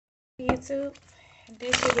YouTube,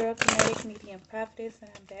 this is your girl Kinetic Medium Prophetess, and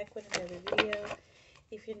I'm back with another video.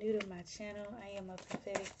 If you're new to my channel, I am a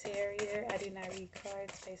prophetic tarot. I do not read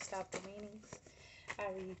cards based off the meanings. I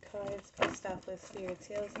read cards based off what Spirit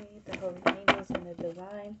tells me, the holy angels, and the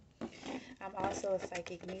divine. I'm also a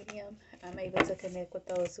psychic medium. I'm able to connect with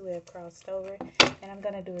those who have crossed over. And I'm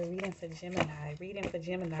going to do a reading for Gemini. Reading for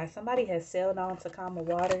Gemini. Somebody has sailed on to calmer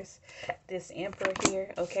waters. This Emperor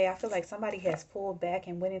here, okay? I feel like somebody has pulled back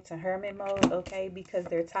and went into hermit mode, okay? Because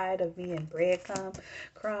they're tired of being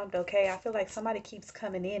breadcrumbed, okay? I feel like somebody keeps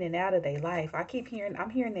coming in and out of their life. I'm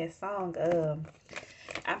hearing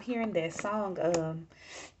that song,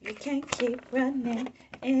 you can't keep running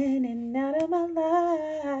in and out of my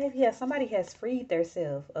life. Yeah, somebody has freed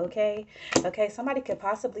themselves, okay? Okay, somebody could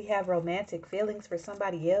possibly have romantic feelings for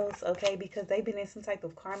somebody else, okay? Because they've been in some type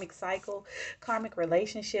of karmic cycle, karmic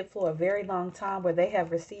relationship for a very long time where they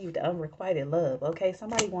have received unrequited love, okay?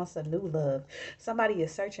 Somebody wants a new love. Somebody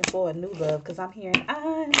is searching for a new love because I'm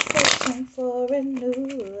searching for a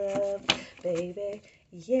new love, baby.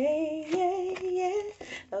 Yeah, yeah, yeah.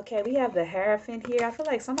 Okay, we have the Hierophant here. I feel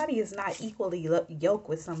like somebody is not equally yoked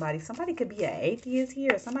with somebody. Somebody could be an atheist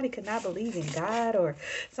here, or somebody could not believe in God, or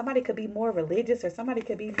somebody could be more religious, or somebody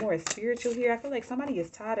could be more spiritual here. I feel like somebody is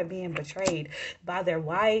tired of being betrayed by their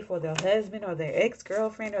wife, or their husband, or their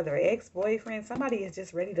ex-girlfriend, or their ex-boyfriend. Somebody is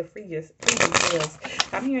just ready to free themselves.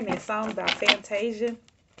 I'm hearing this song by Fantasia.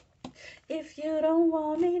 If you don't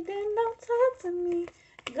want me, then don't talk to me.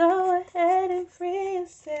 Go ahead and free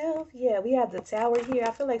yourself. Yeah, we have the Tower here.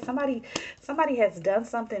 I feel like somebody has done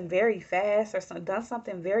something very fast, or done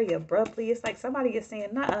something very abruptly. It's like somebody is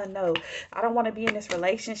saying, "Nuh-uh, no, I don't want to be in this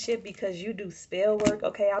relationship because you do spell work.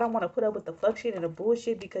 Okay, I don't want to put up with the fuck shit and the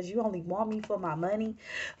bullshit because you only want me for my money."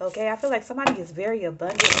 Okay, I feel like somebody is very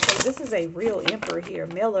abundant. So this is a real Emperor here,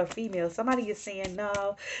 male or female. Somebody is saying,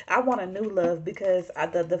 "No, I want a new love because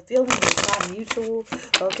the feeling is not mutual."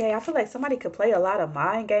 Okay, I feel like somebody could play a lot of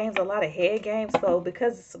mind games, a lot of head games. So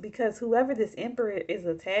because whoever this Emperor is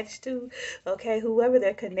attached to, okay, whoever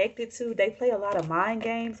they're connected to, they play a lot of mind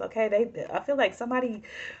games. Okay, I feel like somebody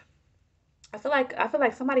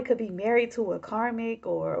could be married to a karmic,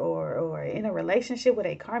 or in a relationship with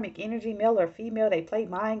a karmic energy, male or female. They play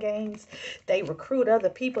mind games. They recruit other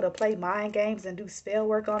people to play mind games and do spell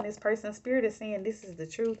work on this person. Spirit is saying this is the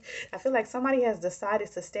truth. I feel like somebody has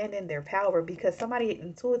decided to stand in their power because somebody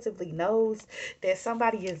intuitively knows that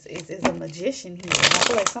somebody is a magician here. And I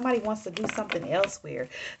feel like somebody wants to do something elsewhere.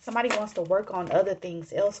 Somebody wants to work on other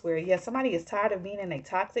things elsewhere. Yeah, somebody is tired of being in a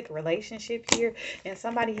toxic relationship here, and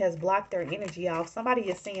somebody has blocked their energy off. Somebody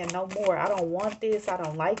is saying, "No more. I don't want this. I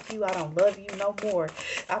don't like you. I don't love you no more.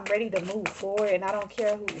 I'm ready to move forward, and I don't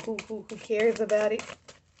care who cares about it."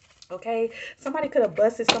 Okay, somebody could have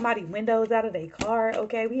busted somebody's windows out of their car.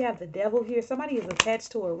 Okay, we have the devil here. Somebody is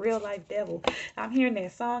attached to a real life devil. I'm hearing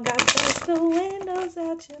that song, "I bust the windows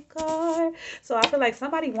out your car." So I feel like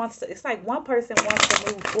somebody wants to, it's like one person wants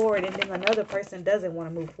to move forward and then another person doesn't want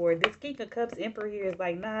to move forward. This King of Cups Emperor here is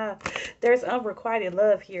like, nah, there's unrequited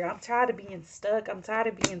love here. I'm tired of being stuck. I'm tired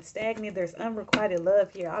of being stagnant. There's unrequited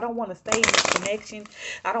love here. I don't want to stay in this connection.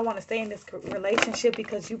 I don't want to stay in this relationship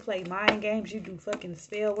because you play mind games. You do fucking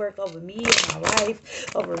spell work over me and my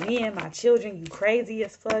life, over me and my children. You crazy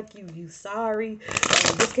as fuck. You sorry.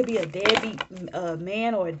 This could be a deadbeat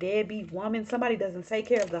man or a deadbeat woman. Somebody doesn't take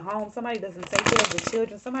care of the home. Somebody doesn't take care of the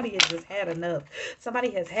children. Somebody has just had enough.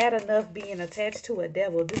 Somebody has had enough being attached to a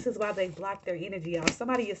devil. This is why they block their energy off.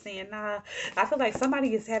 Somebody is saying, nah, I feel like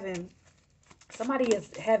somebody is having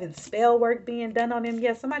spell work being done on them.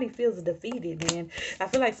 Yeah, somebody feels defeated, man. I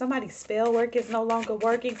feel like somebody's spell work is no longer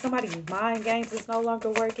working. Somebody's mind games is no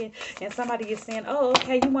longer working. And somebody is saying, "Oh,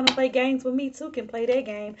 okay, you want to play games with me too, can play that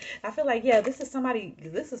game." I feel like, yeah, this is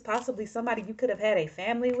possibly somebody you could have had a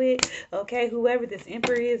family with. Okay, whoever this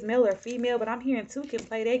Emperor is, male or female. But I'm hearing two can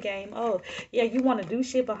play that game. Oh, yeah, you want to do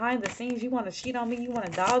shit behind the scenes. You want to cheat on me. You want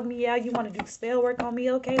to dog me out. You want to do spell work on me.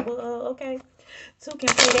 Okay, well, okay. Two can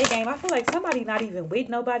play that game. I feel like somebody not even with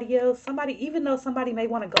nobody else. Somebody, even though somebody may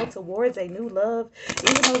want to go towards a new love,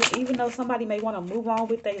 even though somebody may want to move on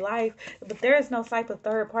with their life, but there is no type of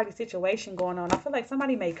third party situation going on. I feel like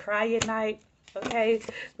somebody may cry at night. Okay,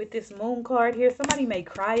 with this moon card here, somebody may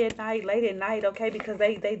cry at night, late at night, okay, because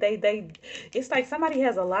it's like somebody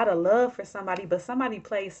has a lot of love for somebody, but somebody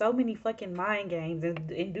plays so many fucking mind games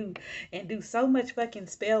and do so much fucking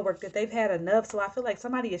spell work that they've had enough. So I feel like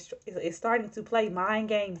somebody is starting to play mind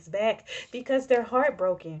games back because they're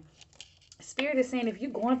heartbroken. Spirit is saying if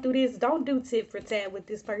you're going through this, don't do tit for tat with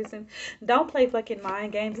this person. Don't play fucking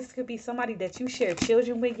mind games. This could be somebody that you share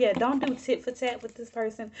children with. Yeah, don't do tit for tat with this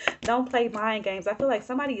person. Don't play mind games. I feel like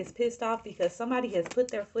somebody is pissed off because somebody has put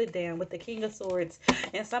their foot down with the King of Swords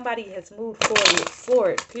and somebody has moved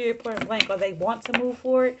forward, period, point blank, or they want to move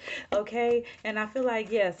forward. Okay, and I feel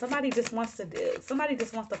like yeah, somebody just wants to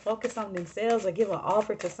focus on themselves or give an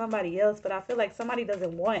offer to somebody else, but I feel like somebody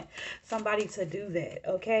doesn't want somebody to do that.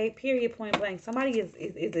 Okay, period, point blank. Somebody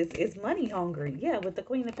is money hungry. Yeah, with the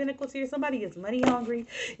Queen of Pentacles here, somebody is money hungry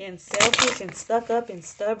and selfish and stuck up and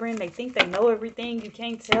stubborn. They think they know everything. You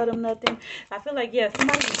can't tell them nothing. I feel like yeah,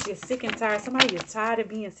 somebody is just sick and tired. Somebody is tired of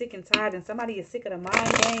being sick and tired, and somebody is sick of the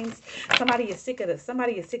mind games. Somebody is sick of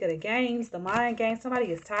the games, the mind games.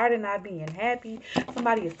 Somebody is tired of not being happy.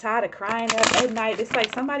 Somebody is tired of crying up at night. It's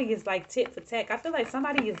like somebody is like tit for tat. I feel like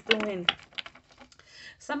somebody is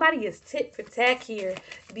tit for tat here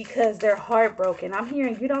because they're heartbroken. I'm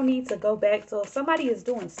hearing you don't need to go back. So if somebody is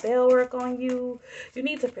doing spell work on you, you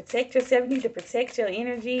need to protect yourself. You need to protect your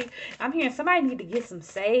energy. I'm hearing somebody need to get some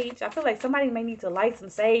sage. I feel like somebody may need to light some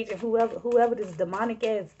sage, and whoever this demonic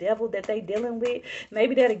ass devil that they dealing with,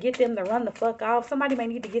 maybe that'll get them to run the fuck off. Somebody may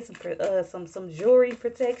need to get some jewelry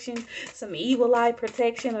protection, some evil eye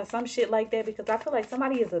protection, or some shit like that, because I feel like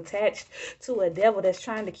somebody is attached to a devil that's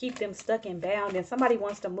trying to keep them stuck and bound, and somebody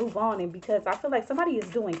wants to move on. And because I feel like somebody is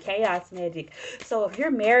doing chaos magic. So if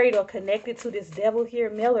you're married or connected to this devil here,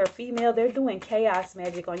 male or female, they're doing chaos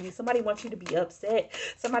magic on you. Somebody wants you to be upset.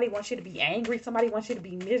 Somebody wants you to be angry. Somebody wants you to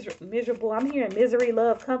be miserable. I'm hearing misery,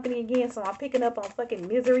 love, company again. So I'm picking up on fucking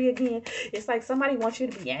misery again. It's like somebody wants you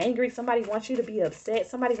to be angry. Somebody wants you to be upset.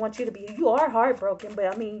 Somebody wants you to be, you are heartbroken,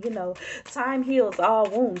 but I mean, time heals all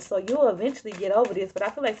wounds. So you'll eventually get over this. But I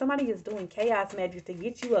feel like somebody is doing chaos magic to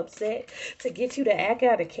get you upset, to get you to act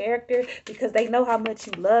out a character, because they know how much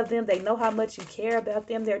you love them. They know how much you care about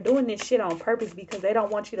them. They're doing this shit on purpose because they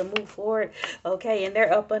don't want you to move forward. Okay, and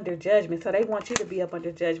they're up under judgment. So they want you to be up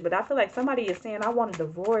under judgment. But I feel like somebody is saying, I want a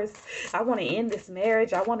divorce. I want to end this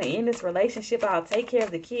marriage. I want to end this relationship. I'll take care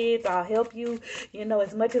of the kids. I'll help you,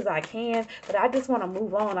 as much as I can. But I just want to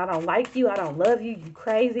move on. I don't like you. I don't love you. You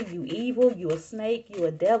crazy. You evil. You a snake. You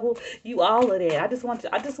a devil. You all of that. I just want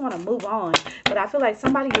to move on. But I feel like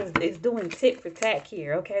somebody is doing tit for tat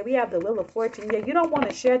here. Okay, we have the Wheel of Fortune. Yeah, you don't want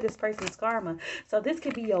to share this person's karma. So this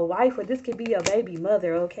could be your wife or this could be your baby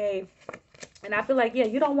mother. Okay. And I feel like, yeah,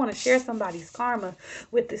 you don't want to share somebody's karma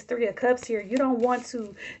with this Three of Cups here. You don't want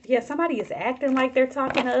to, yeah, somebody is acting like they're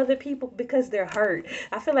talking to other people because they're hurt.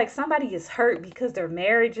 I feel like somebody is hurt because their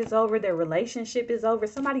marriage is over, their relationship is over.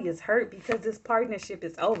 Somebody is hurt because this partnership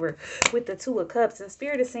is over with the Two of Cups. And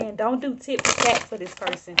Spirit is saying, don't do tit for tat for this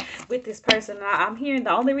person, with this person. And I'm hearing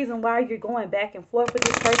the only reason why you're going back and forth with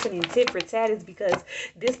this person in tit for tat is because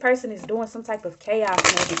this person is doing some type of chaos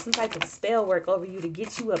magic, some type of spell work over you to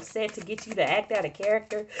get you upset, to get you to act out of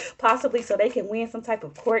character, possibly so they can win some type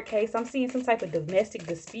of court case. I'm seeing some type of domestic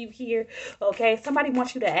dispute here. Okay, somebody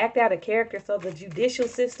wants you to act out of character, so the judicial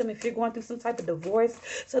system, if you're going through some type of divorce,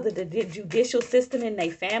 so that the judicial system in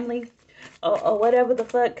their family or whatever the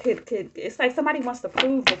fuck could it's like somebody wants to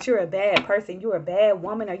prove that you're a bad person, you're a bad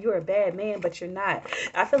woman, or you're a bad man, but you're not.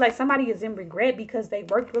 I feel like somebody is in regret because they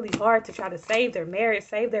worked really hard to try to save their marriage,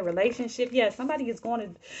 save their relationship. Yeah, somebody is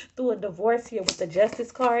going through a divorce here with the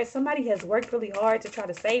Justice card. Somebody has worked really hard to try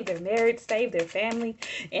to save their marriage, save their family,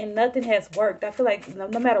 and nothing has worked. I feel like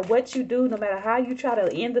no matter what you do, no matter how you try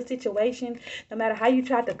to end the situation, no matter how you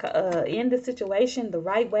try to end the situation the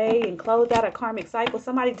right way and close out a karmic cycle,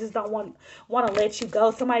 somebody just don't want to let you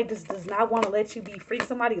go. Somebody just does not want to let you be free.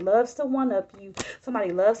 Somebody loves to one up you.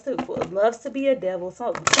 Somebody loves to be a devil.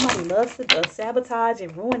 Somebody loves to sabotage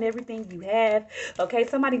and ruin everything you have. Okay,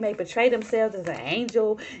 somebody may portray themselves as an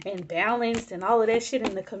angel and balanced and all of that shit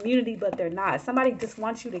in the community, but they're not. Somebody just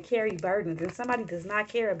wants you to carry burdens, and somebody does not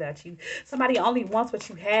care about you. Somebody only wants what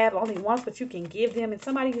you have, only wants what you can give them, and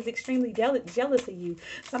somebody is extremely jealous of you.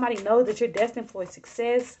 Somebody knows that you're destined for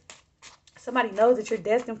success. Somebody knows that you're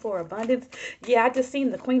destined for abundance. Yeah, I just seen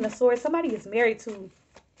the Queen of Swords. Somebody is married to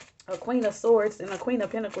a Queen of Swords and a Queen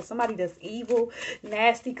of Pentacles. Somebody that's evil,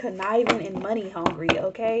 nasty, conniving, and money hungry.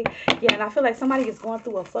 Okay, yeah, and I feel like somebody is going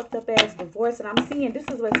through a fucked up ass divorce, and I'm seeing this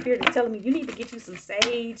is what Spirit is telling me. You need to get you some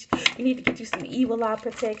sage. You need to get you some evil eye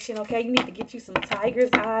protection. Okay, you need to get you some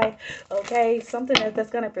tiger's eye. Okay, something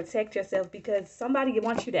that's gonna protect yourself, because somebody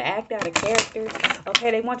wants you to act out of character.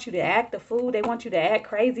 Okay, they want you to act a fool. They want you to act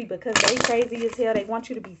crazy because they crazy as hell. They want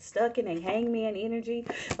you to be stuck in a hangman energy.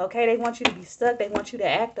 Okay, they want you to be stuck. They want you to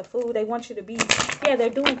act a food. They want you to be, yeah, they're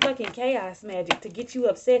doing fucking chaos magic to get you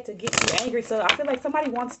upset, to get you angry. So I feel like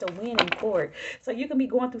somebody wants to win in court. So you can be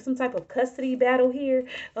going through some type of custody battle here,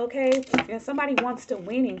 okay? And somebody wants to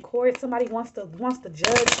win in court. Somebody wants the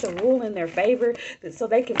judge to rule in their favor, so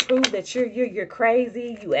they can prove that you're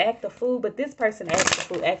crazy. You act the fool, but this person acts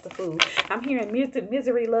the fool. I'm hearing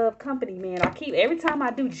misery love company, man. I keep every time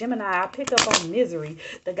I do Gemini, I pick up on misery.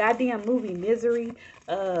 The goddamn movie Misery.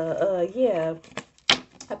 Yeah.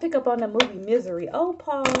 I pick up on the movie Misery. Oh,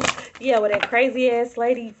 Paul. Yeah, where that crazy ass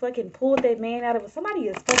lady fucking pulled that man out of it. Somebody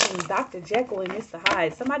is fucking Dr. Jekyll and Mr.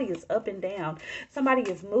 Hyde. Somebody is up and down.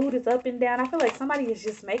 Somebody's mood is up and down. I feel like somebody is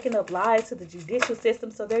just making up lies to the judicial system.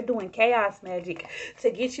 So they're doing chaos magic to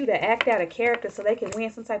get you to act out a character so they can win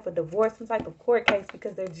some type of divorce, some type of court case,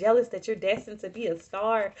 because they're jealous that you're destined to be a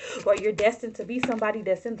star, or you're destined to be somebody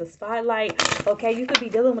that's in the spotlight. Okay, you could be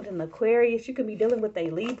dealing with an Aquarius. You could be dealing with a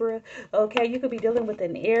Libra. Okay, you could be dealing with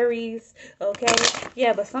an Aries. Okay,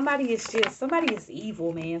 yeah, but somebody is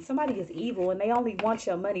evil, man. Somebody is evil, and they only want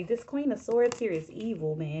your money. This Queen of Swords here is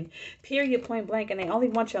evil, man. Period, point blank. And they only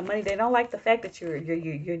want your money. They don't like the fact that you're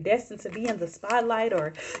destined to be in the spotlight,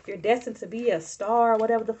 or you're destined to be a star, or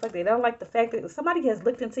whatever the fuck. They don't like the fact that somebody has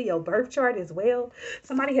looked into your birth chart as well.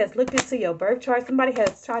 Somebody has looked into your birth chart. Somebody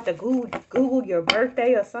has tried to Google your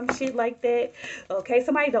birthday or some shit like that. Okay,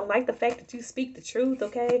 somebody don't like the fact that you speak the truth.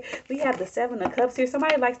 Okay, we have the Seven of Cups here.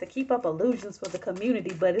 Somebody likes to keep up illusions for the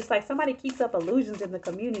community, but it's like somebody keeps up illusions in the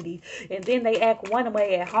community, and then they act one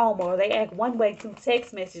way at home, or they act one way through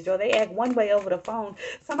text message, or they act one way over the phone.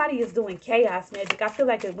 Somebody is doing chaos magic. I feel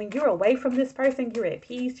like when you're away from this person, you're at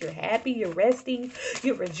peace, you're happy, you're resting,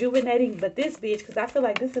 you're rejuvenating. But this bitch, because I feel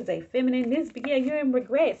like this is a feminine, yeah, you're in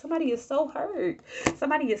regret. Somebody is so hurt.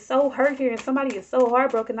 Somebody is so hurt here, and somebody is so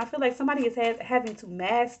heartbroken. I feel like somebody is having to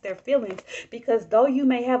mask their feelings, because though you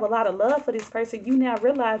may have a lot of love for this person, you now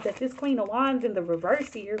realize that this Queen of Wands in the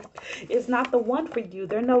reverse here is not the one for you.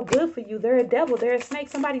 They're no good for you. They're a devil. They're a snake.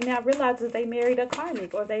 Somebody now realizes they married a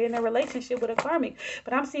karmic, or they're in a relationship with a karmic.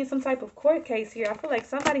 But I'm seeing some type of court case here. I feel like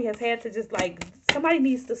somebody has had to just like, somebody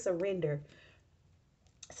needs to surrender.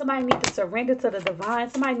 Somebody need to surrender to the divine.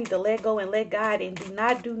 Somebody need to let go and let God, and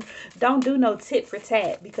don't do no tit for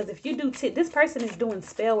tat. Because if you do this person is doing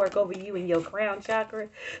spell work over you in your crown chakra.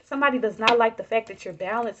 Somebody does not like the fact that you're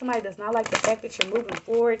balanced. Somebody does not like the fact that you're moving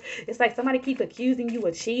forward. It's like somebody keep accusing you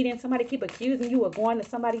of cheating. Somebody keep accusing you of going to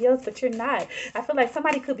somebody else, but you're not. I feel like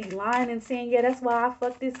somebody could be lying and saying, yeah, that's why I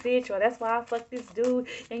fucked this bitch, or that's why I fucked this dude.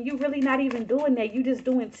 And you really not even doing that. You just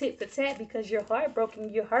doing tit for tat because you're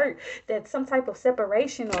heartbroken. You're hurt that some type of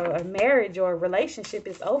separation or a marriage or a relationship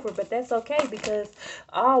is over, but that's okay, because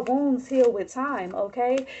all wounds heal with time.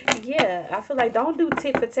 Okay, yeah, I feel like don't do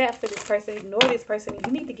tit for tat for this person. Ignore this person.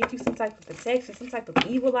 You need to get you some type of protection, some type of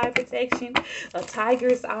evil eye protection, a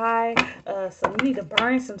tiger's eye. So you need to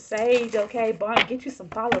burn some sage. Okay, get you some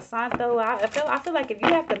Palo Santo. I feel like if you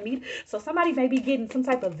have to meet, so somebody may be getting some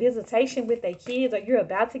type of visitation with their kids, or you're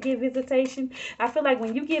about to get visitation. I feel like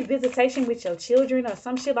when you get visitation with your children or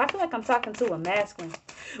some shit, I feel like I'm talking to a masculine.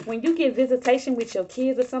 When you get visitation with your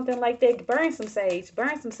kids or something like that, burn some sage.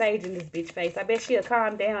 Burn some sage in this bitch face. I bet she'll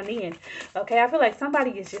calm down then. Okay, I feel like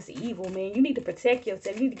somebody is just evil, man. You need to protect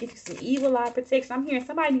yourself. You need to get you some evil eye protection. I'm hearing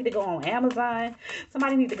somebody need to go on Amazon.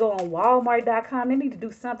 Somebody need to go on Walmart.com. They need to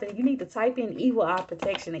do something. You need to type in evil eye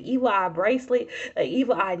protection, an evil eye bracelet, an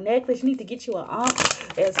evil eye necklace. You need to get you an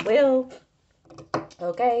ankh as well.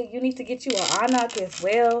 Okay, you need to get you an anak as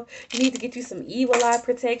well. You need to get you some evil eye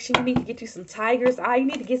protection. You need to get you some tiger's eye. You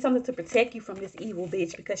need to get something to protect you from this evil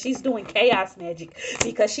bitch, because she's doing chaos magic,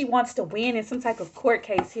 because she wants to win in some type of court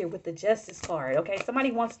case here with the justice card. Okay, somebody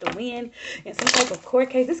wants to win in some type of court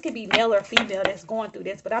case. This could be male or female that's going through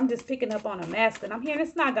this, but I'm just picking up on a masculine. I'm hearing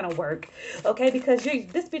it's not gonna work. Okay, because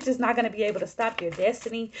this bitch is not gonna be able to stop your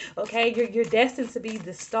destiny. Okay, you're destined to be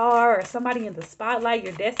the star or somebody in the spotlight.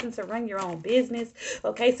 You're destined to run your own business.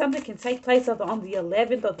 Okay, something can take place on the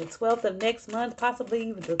 11th or the 12th of next month, possibly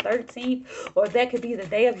even the 13th, or that could be the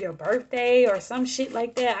day of your birthday or some shit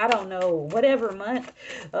like that. I don't know, whatever month.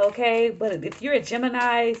 Okay, but if you're a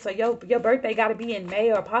Gemini, so your birthday got to be in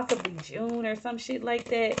May or possibly June or some shit like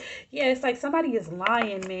that. Yeah, it's like somebody is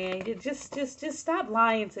lying, man. You just stop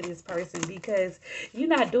lying to this person, because you're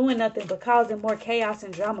not doing nothing but causing more chaos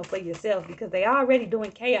and drama for yourself, because they already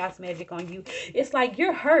doing chaos magic on you. It's like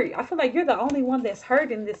you're hurt. I feel like you're the only one that's that's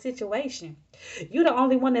hurt in this situation. You're the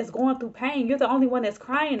only one that's going through pain. You're the only one that's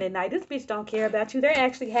crying at night. This bitch don't care about you. They're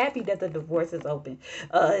actually happy that the divorce is open.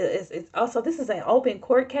 It's also, this is an open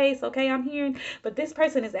court case, okay, I'm hearing, but this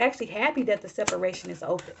person is actually happy that the separation is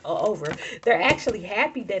over. They're actually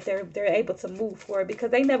happy that they're able to move forward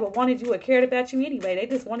because they never wanted you or cared about you anyway. They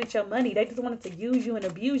just wanted your money. They just wanted to use you and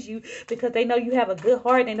abuse you because they know you have a good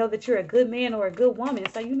heart. They know that you're a good man or a good woman.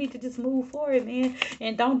 So you need to just move forward, man,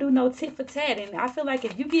 and don't do no tit for tat. And I feel like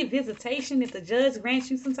if you get visitation, if the judge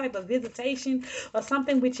grants you some type of visitation or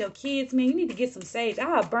something with your kids, man, you need to get some sage.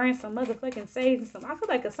 I'll burn some motherfucking sage and some. I feel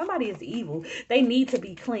like if somebody is evil, they need to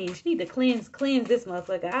be cleansed. You need to cleanse this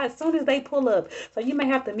motherfucker as soon as they pull up. So you may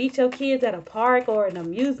have to meet your kids at a park or an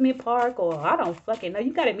amusement park, or I don't fucking know.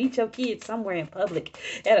 You gotta meet your kids somewhere in public,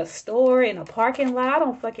 at a store, in a parking lot. I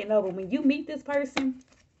don't fucking know. But when you meet this person,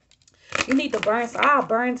 you need to burn. So I'll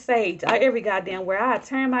burn sage every goddamn where. I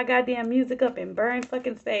turn my goddamn music up and burn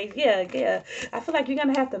fucking sage. Yeah, yeah. I feel like you're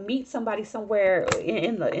gonna have to meet somebody somewhere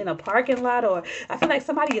in a parking lot, or I feel like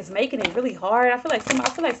somebody is making it really hard. I feel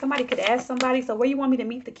like somebody could ask somebody, so where you want me to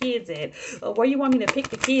meet the kids at, or where you want me to pick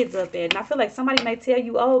the kids up at. And I feel like somebody may tell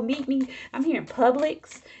you, oh, meet me. I'm here in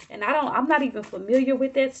Publix, and I'm not even familiar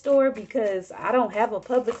with that store because I don't have a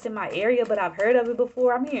Publix in my area, but I've heard of it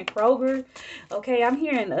before. I'm here in Kroger. Okay, I'm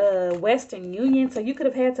here in Western Union. So you could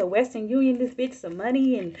have had to Western Union this bitch some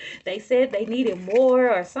money, and they said they needed more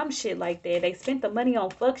or some shit like that. They spent the money on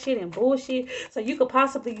fuck shit and bullshit. So you could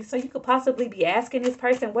possibly be asking this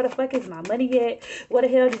person, where the fuck is my money at? What the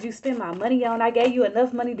hell did you spend my money on? I gave you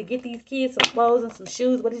enough money to get these kids some clothes and some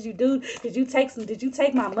shoes. What did you do? Did you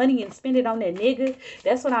take my money and spend it on that nigga?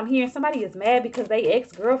 That's what I'm hearing. Somebody is mad because they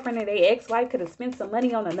ex-girlfriend or they ex-wife could have spent some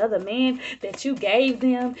money on another man that you gave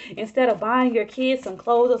them instead of buying your kids some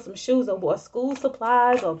clothes or some shoes or school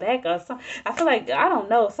supplies or back or some. I feel like, I don't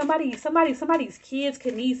know, somebody's kids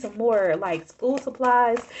could need some more like school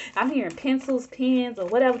supplies. I'm hearing pencils, pens, or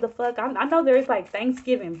whatever the fuck. I know there is like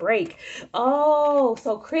Thanksgiving break. Oh,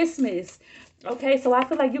 so Christmas. Okay, so I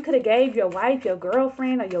feel like you could have gave your wife, your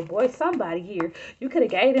girlfriend, or your boy, somebody here, you could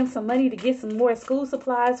have gave them some money to get some more school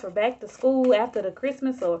supplies for back to school after the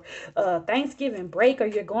Christmas or Thanksgiving break, or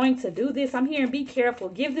you're going to do this. I'm hearing be careful.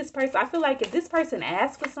 Give this person, I feel like if this person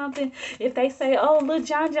asks for something, if they say, oh, Lil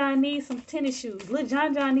John needs some tennis shoes, Lil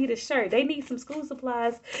John need a shirt, they need some school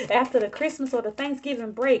supplies after the Christmas or the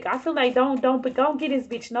Thanksgiving break, I feel like don't get this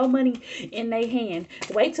bitch no money in their hand.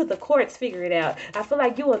 Wait till the courts figure it out. I feel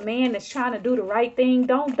like you a man that's trying to do the right thing.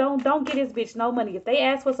 Don't get this bitch no money. If they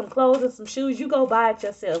ask for some clothes and some shoes, you go buy it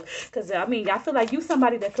yourself. Because I mean, I feel like you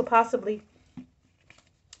somebody that could possibly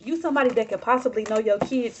know your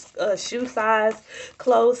kids' shoe size,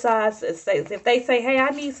 clothes size. If they say, hey, I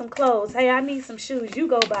need some clothes, hey, I need some shoes, you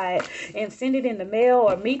go buy it and send it in the mail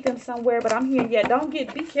or meet them somewhere. But I'm hearing, yeah,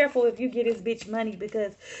 be careful if you get this bitch money,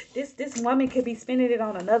 because this woman could be spending it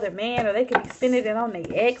on another man, or they could be spending it on their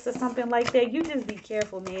ex or something like that. You just be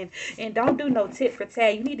careful, man, and don't do no tit for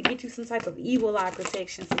tat. You need to get you some type of evil eye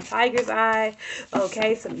protection, some tiger's eye,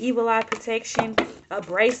 okay, some evil eye protection, a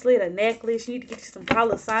bracelet, a necklace. You need to get you some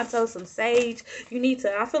Palo Santo, some sage. You need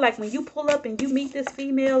to, I feel like when you pull up and you meet this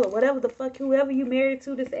female or whatever the fuck, whoever you married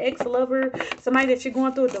to, this ex-lover, somebody that you're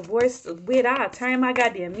going through a divorce with, I'll turn my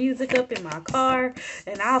goddamn music up in my car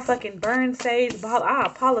and I'll fucking burn sage. I'll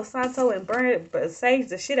Palo Santo and burn sage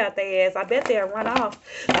the shit out their ass. I bet they'll run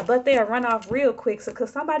off real quick. So,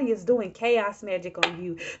 because somebody is doing chaos magic on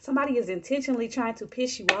you. Somebody is intentionally trying to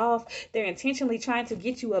piss you off. They're intentionally trying to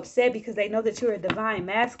get you upset because they know that you're a divine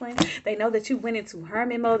masculine. They know that you went into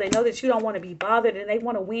hermit mode. They know that you don't want to be bothered, and they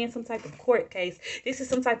want to win some type of court case. This is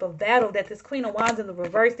some type of battle that this Queen of Wands in the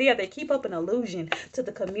reverse, they keep up an illusion to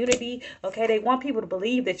the community. Okay, they want people to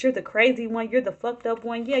believe that you're the crazy one, you're the fucked up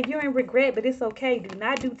one. Yeah, you're in regret, but it's okay. Do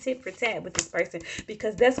not do tit for tat with this person,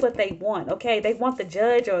 because that's what they want. Okay, they want the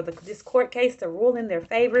judge or this court case to rule in their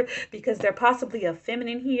favor because they're possibly a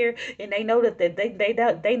feminine here, and they know that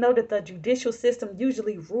they know that the judicial system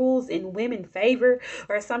usually rules in women's favor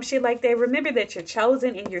or some shit like that. Remember that you're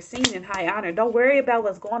chosen and you're seen in high honor. Don't worry about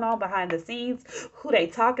what's going on behind the scenes, who they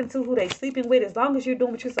talking to, who they sleeping with, as long as you're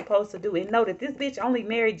doing what you're supposed to do. And know that this bitch only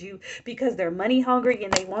married you because they're money hungry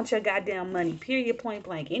and they want your goddamn money. Period, point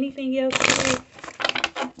blank. Anything else?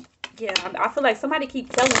 Yeah, I feel like somebody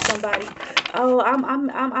keep telling somebody, oh,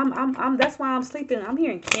 I'm that's why I'm sleeping. I'm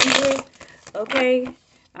hearing Kendra, okay?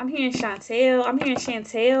 I'm hearing Chantel. I'm hearing the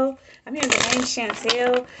name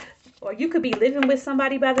Chantel. Or you could be living with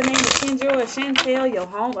somebody by the name of Kendra or Chantel, your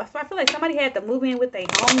home. I feel like somebody had to move in with their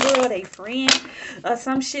homegirl, their friend, or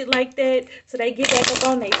some shit like that, so they get back up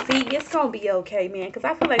on their feet. It's gonna be okay, man. Because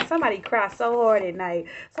I feel like somebody cry so hard at night.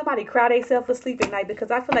 Somebody cry themselves asleep at night because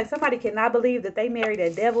I feel like somebody cannot believe that they married a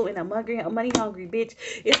devil and a money hungry bitch.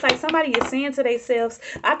 It's like somebody is saying to themselves,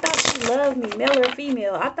 I thought you loved me, male or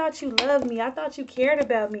female. I thought you loved me. I thought you cared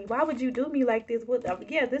about me. Why would you do me like this?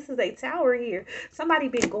 Yeah, this is a tower here. Somebody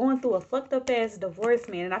been going through a fucked up ass divorce,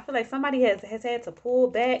 man, and I feel like somebody has had to pull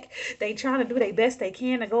back. They trying to do their best they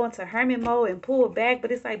can to go into hermit mode and pull back, but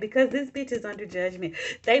it's like because this bitch is under judgment,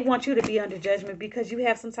 they want you to be under judgment because you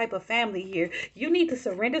have some type of family here. You need to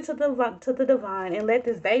surrender to the divine and let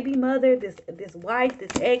this baby mother, this wife,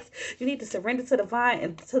 this ex, you need to surrender to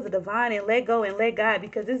the divine and let go and let God,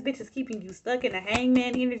 because this bitch is keeping you stuck in a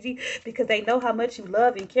hangman energy because they know how much you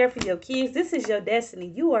love and care for your kids. This is your destiny.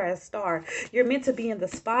 You are a star. You're meant to be in the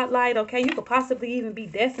spotlight, okay? You could possibly even be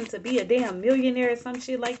destined to be a damn millionaire or some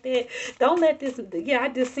shit like that. Don't let this, yeah, I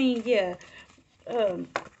just seen, yeah. Um,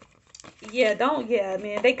 yeah, don't, yeah,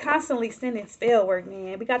 man. They constantly sending spell work,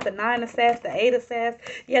 man. We got the 9 of the 8 of.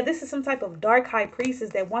 Yeah, this is some type of dark high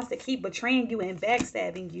priestess that wants to keep betraying you and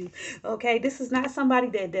backstabbing you. Okay, this is not somebody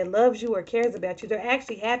that loves you or cares about you. They're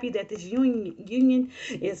actually happy that this union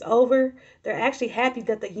is over. They're actually happy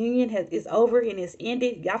that the union is over and it's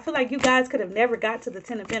ended. I feel like you guys could have never got to the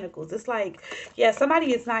 10 of Pentacles. It's like, yeah,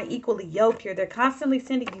 somebody is not equally yoked here. They're constantly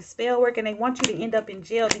sending you spell work and they want you to end up in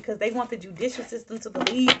jail because they want the judicial system to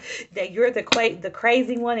believe that you're the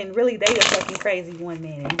crazy one and really they the fucking crazy one,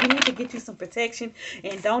 man. And you need to get you some protection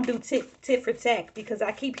and don't do tit for tat, because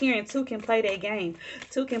I keep hearing two can play that game.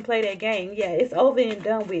 Two can play that game. Yeah, it's over and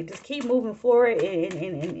done with. Just keep moving forward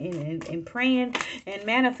and praying and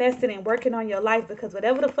manifesting and working on your life, because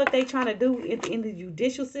whatever the fuck they trying to do in the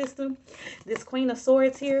judicial system, this Queen of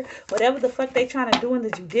Swords here, whatever the fuck they trying to do in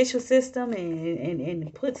the judicial system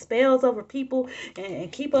and put spells over people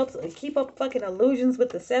and keep up fucking illusions with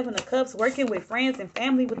the 7 of Cups, working with friends and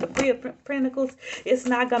family with the 3 of Pentacles, it's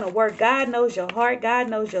not gonna work. God knows your heart, God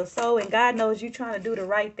knows your soul, and God knows you trying to do the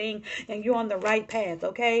right thing and you're on the right path.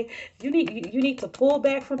 Okay, you need to pull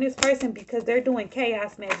back from this person because they're doing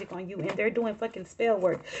chaos magic on you and they're doing fucking spell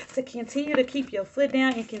work to continue to keep your foot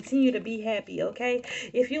down and continue to be happy. Okay,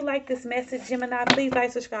 if you like this message, Gemini, please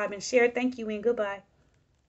like, subscribe, and share. Thank you and goodbye.